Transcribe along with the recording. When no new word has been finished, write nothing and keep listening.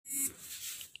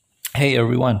Hey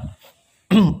everyone.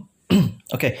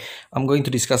 Okay, I'm going to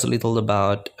discuss a little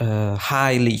about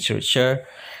high literature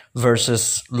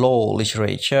versus low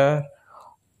literature,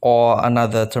 or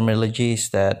another terminology is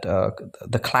that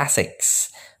the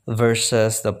classics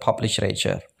versus the pop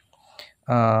literature.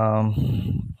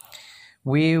 Um,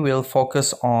 we will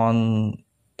focus on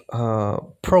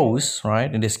prose,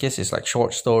 right? In this case, it's like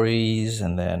short stories,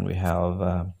 and then we have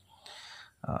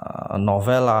a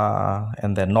novella,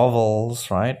 and then novels,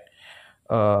 right?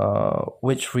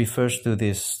 Which refers to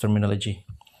this terminology.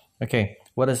 Okay,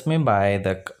 what is meant by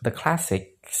the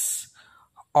classics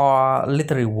are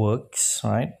literary works,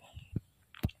 right,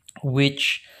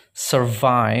 which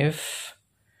survive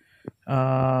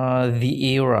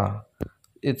the era.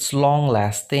 It's long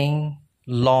lasting,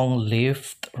 long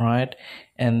lived, right?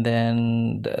 And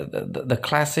then the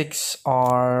classics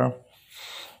are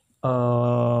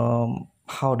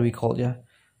how do we call it? Yeah,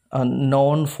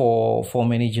 known for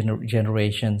many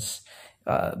generations.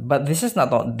 But this is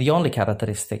not the only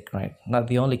characteristic, right? Not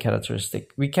the only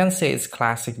characteristic. We can say it's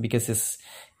classic because it's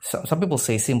some people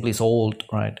say simply it's old,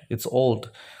 right? It's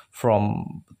old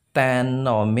from 10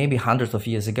 or maybe hundreds of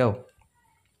years ago.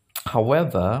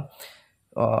 However,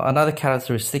 another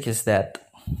characteristic is that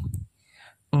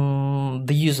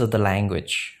the use of the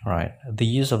language, right? The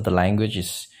use of the language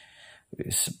is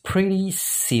pretty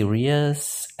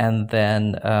serious, and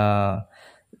then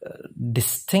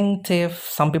distinctive.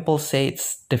 Some people say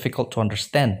it's difficult to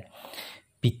understand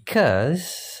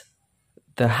because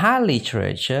the high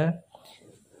literature,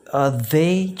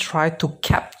 they try to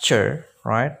capture,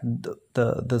 right,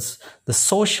 the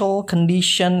social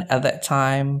condition at that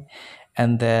time,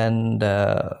 and then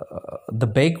the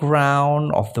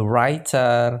background of the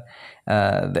writer.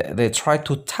 They try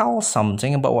to tell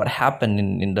something about what happened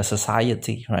in the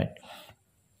society, right?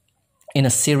 In a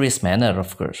serious manner,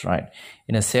 of course, right?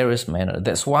 In a serious manner.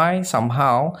 That's why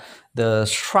somehow the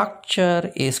structure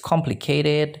is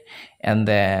complicated, and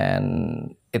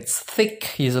then it's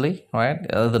thick usually, right?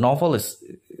 The novel is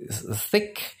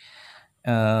thick.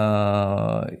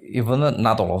 Even though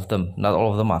not all of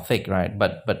them are thick, right?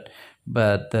 But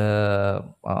the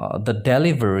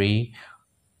delivery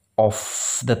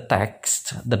of the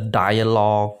text, the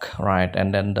dialogue, right,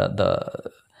 and then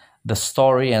the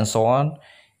story and so on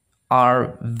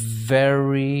are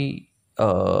very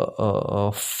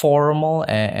formal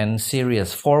and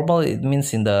serious. Formal, it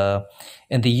means in the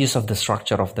use of the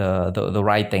structure of the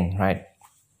writing, right?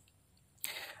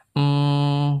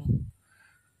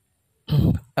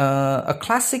 A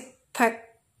classic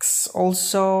text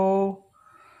also,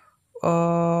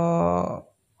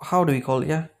 how do we call it?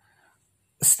 Yeah,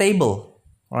 stable,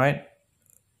 right?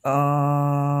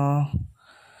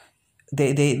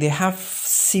 They have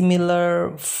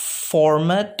similar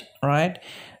format, right?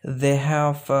 They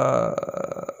have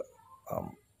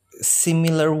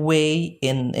similar way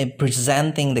in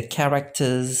presenting the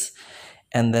characters,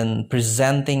 and then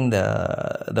presenting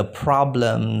the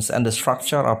problems, and the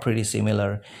structure are pretty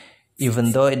similar.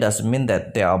 Even though it doesn't mean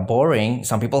that they are boring.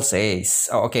 Some people say,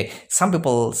 some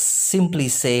people simply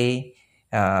say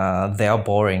they are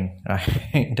boring,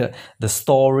 right? the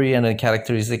story and the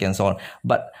characteristic and so on.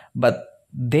 But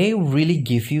they really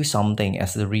give you something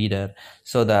as the reader.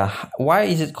 So why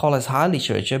is it called as high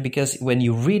literature? Because when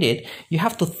you read it, you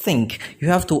have to think, you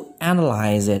have to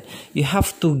analyze it, you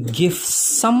have to give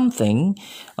something,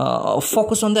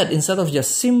 focus on that instead of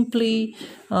just simply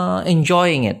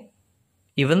enjoying it.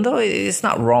 Even though it's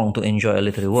not wrong to enjoy a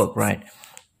literary work, right?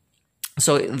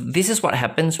 So this is what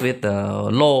happens with the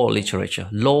low literature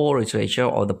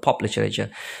or the pop literature.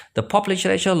 The pop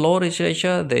literature, low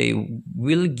literature, they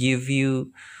will give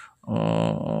you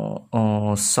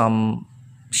some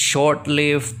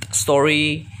short-lived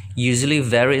story, usually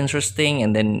very interesting,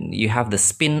 and then you have the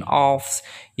spin-offs,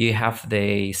 you have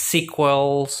the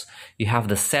sequels, you have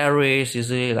the series,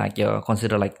 usually like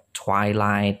consider like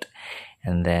Twilight,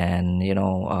 and then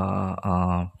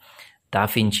Da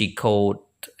Vinci Code,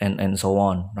 and so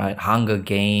on, right? Hunger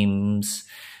Games,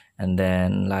 and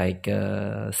then like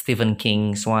Stephen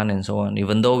King's one, and so on.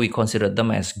 Even though we consider them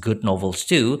as good novels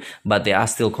too, but they are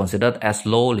still considered as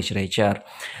low literature,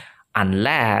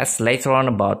 unless later on,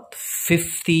 about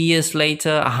 50 years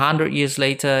later, 100 years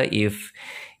later, if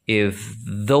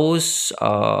those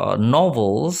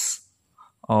novels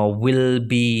will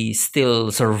be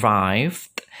still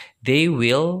survived, they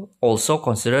will also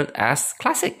considered as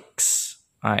classics,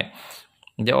 right?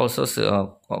 They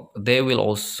will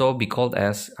also be called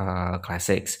as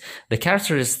classics. The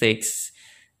characteristics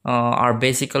are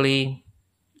basically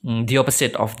the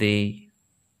opposite of the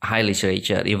high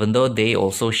literature, even though they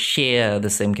also share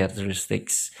the same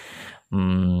characteristics.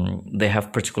 They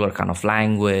have particular kind of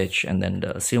language, and then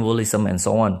the symbolism and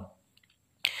so on.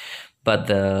 But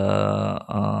the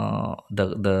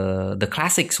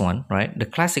classics one, right? The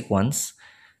classics ones.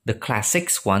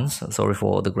 Sorry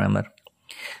for the grammar.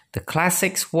 The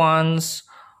classics ones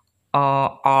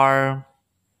are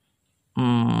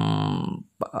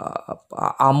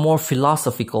more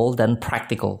philosophical than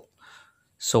practical.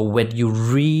 So when you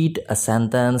read a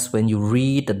sentence, when you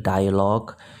read a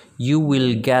dialogue, you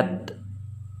will get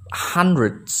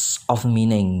hundreds of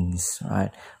meanings,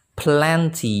 right?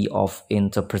 Plenty of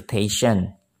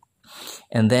interpretation.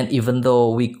 And then even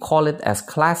though we call it as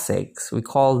classics, we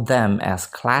call them as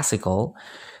classical,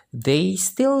 they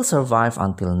still survive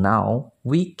until now.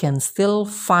 We can still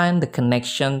find the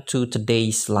connection to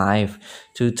today's life,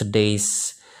 to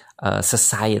today's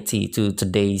society, to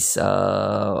today's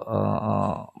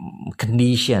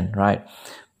condition, right?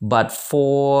 But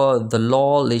for the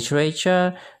law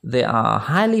literature, they are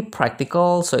highly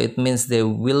practical. So it means they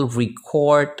will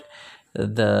record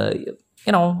the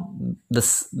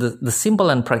simple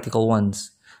and practical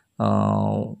ones,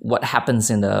 what happens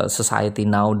in the society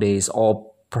nowadays,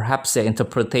 or perhaps the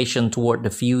interpretation toward the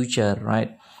future,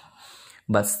 right?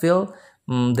 But still,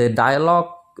 the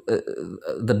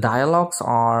dialogues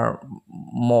are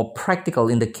more practical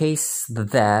in the case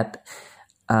that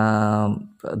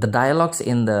the dialogues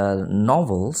in the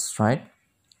novels, right,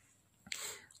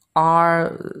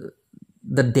 are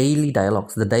the daily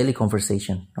dialogues, the daily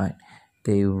conversation, right?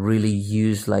 They really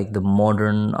use like the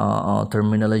modern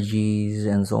terminologies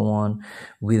and so on,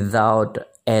 without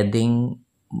adding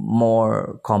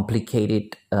more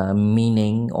complicated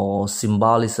meaning or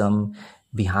symbolism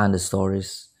behind the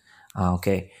stories.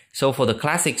 Okay, so for the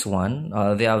classics one,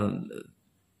 there are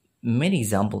many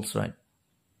examples, right?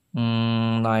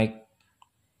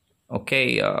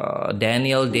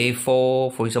 Daniel Defoe,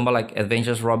 for example, like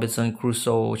Adventures Robinson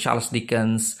Crusoe, Charles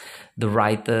Dickens, the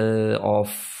writer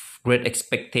of Great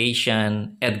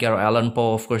Expectation, Edgar Allan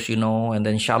Poe, of course, and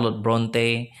then Charlotte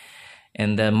Bronte,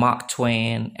 and then Mark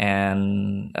Twain,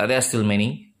 and there are still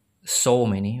many, so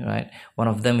many, right? One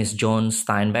of them is John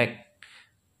Steinbeck,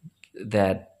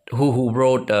 who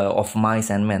wrote Of Mice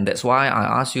and Men. That's why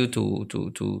I asked you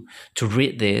to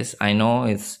read this. I know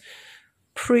it's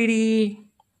pretty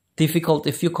difficult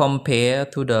if you compare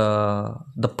to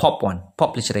the pop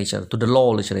literature, to the law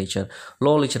literature.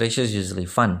 Law literature is usually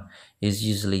fun. It's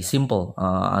usually simple,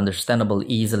 understandable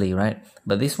easily, right?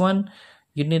 But this one,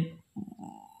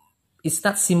 it's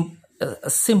not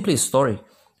simply a story,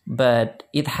 but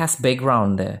it has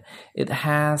background there. It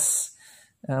has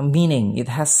meaning. It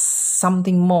has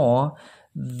something more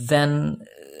than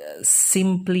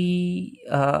simply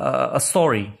a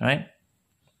story, right?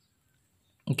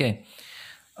 Okay.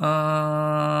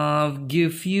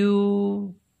 Give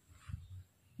you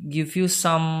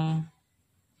some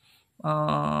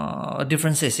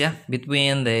differences,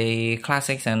 between the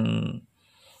classics and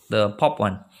the pop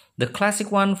one. The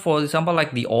classic one, for example,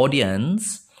 like the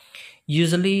audience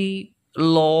usually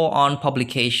low on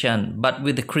publication, but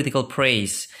with the critical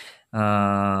praise.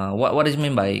 What does it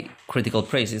mean by critical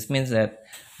praise? It means that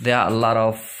there are a lot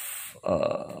of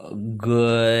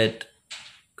good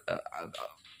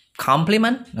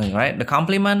compliment, right? The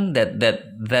compliment that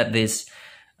this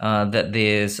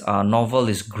novel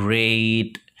is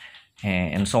great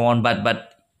and so on, but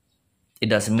it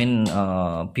doesn't mean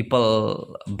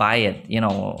people buy it.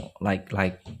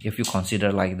 Like if you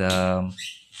consider like the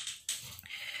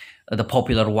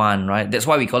popular one, right? That's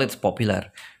why we call it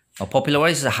popular. A popular one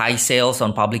is high sales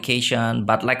on publication,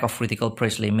 but lack of critical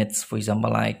praise limits. For example,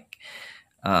 like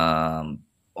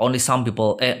only some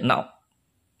people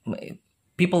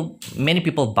many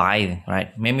people buy,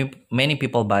 right? Many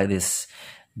people buy this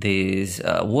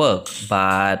work,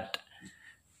 but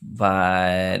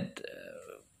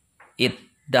it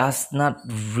does not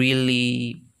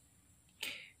really.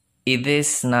 It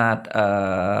is not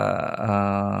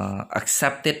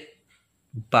accepted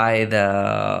by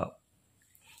the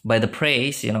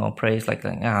praise. Praise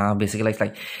basically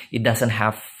like it doesn't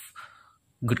have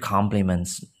good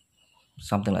compliments,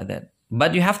 something like that.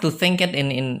 But you have to think it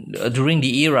in during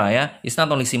the era, It's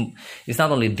not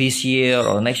only this year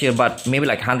or next year, but maybe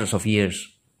like hundreds of years.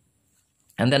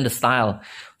 And then the style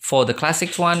for the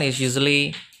classics one is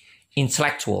usually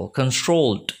intellectual,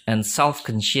 controlled, and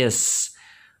self-conscious.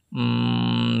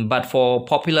 But for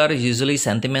popular, it's usually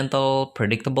sentimental,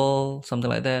 predictable, something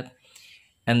like that.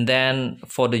 And then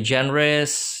for the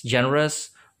genres,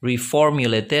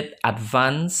 reformulated,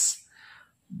 advanced.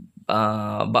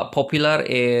 But popular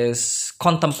is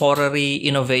contemporary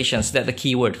innovations. That's the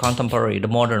keyword, contemporary, the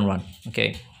modern one.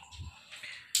 Okay.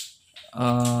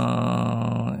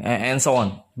 and so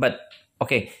on. But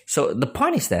okay, so the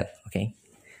point is that, okay,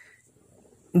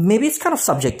 maybe it's kind of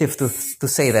subjective to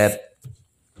say that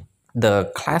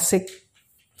the classics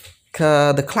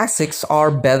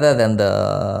are better than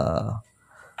the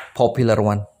popular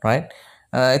one, right?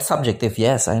 It's subjective,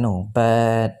 yes, I know,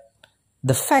 but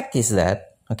the fact is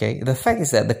that, okay, the fact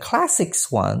is that the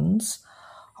classics ones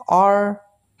are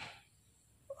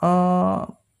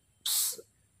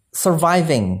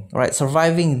surviving, right?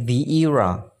 Surviving the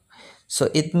era. So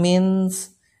it means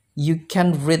you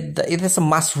can read it is a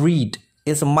must read.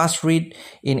 It's a must read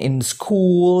in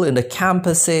school, in the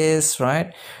campuses,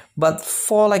 right? But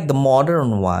for like the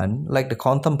modern one, like the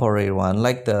contemporary one,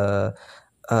 like the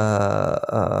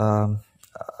pop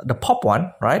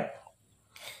one, right?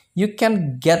 You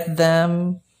can get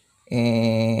them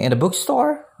in the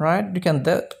bookstore, right? You can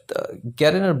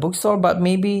get it in a bookstore, but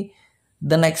maybe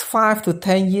the next 5 to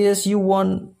 10 years you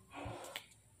won't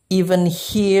even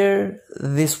hear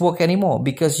this work anymore,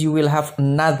 because you will have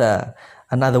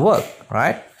another work,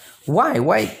 right?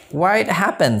 Why it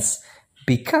happens?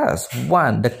 Because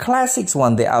one, the classics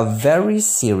one, they are very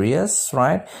serious,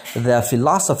 right? They are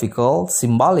philosophical,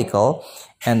 symbolical,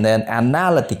 and then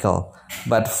analytical.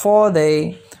 But for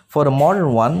the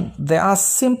modern one, they are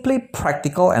simply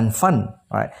practical and fun,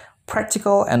 right?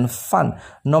 Practical and fun.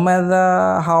 No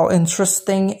matter how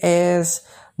interesting is,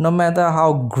 no matter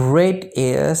how great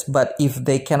is, but if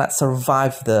they cannot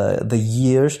survive the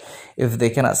years, if they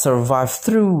cannot survive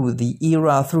through the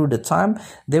era, through the time,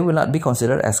 they will not be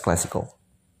considered as classical.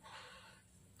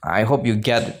 I hope you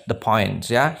get the point,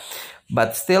 yeah?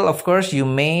 But still, of course, you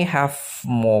may have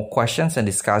more questions and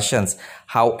discussions.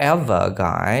 However,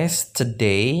 guys,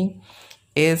 today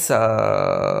it's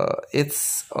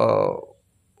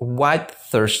White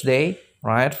Thursday,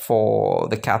 right, for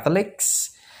the Catholics.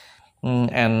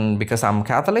 And because I'm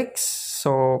Catholic,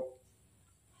 so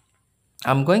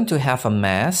I'm going to have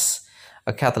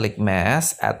a Catholic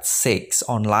mass at 6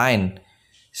 online.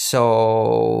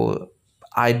 So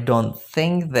I don't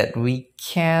think that we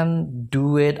can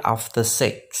do it after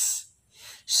 6.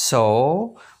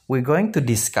 So we're going to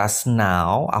discuss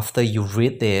now, after you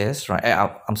read this, right?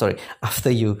 I'm sorry, after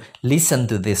you listen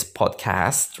to this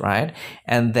podcast, right?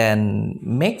 And then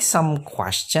make some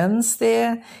questions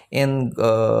there in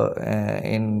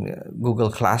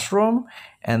Google Classroom,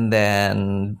 and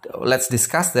then let's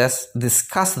discuss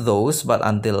those, but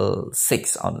until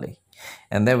 6 only,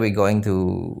 and then we're going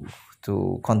to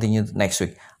continue next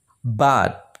week.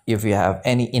 But if you have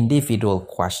any individual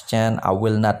question, I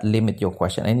will not limit your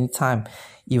question anytime.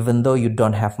 Even though you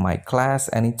don't have my class,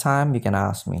 anytime you can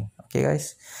ask me. Okay,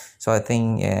 guys? So I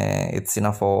think it's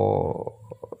enough for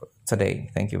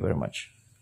today. Thank you very much.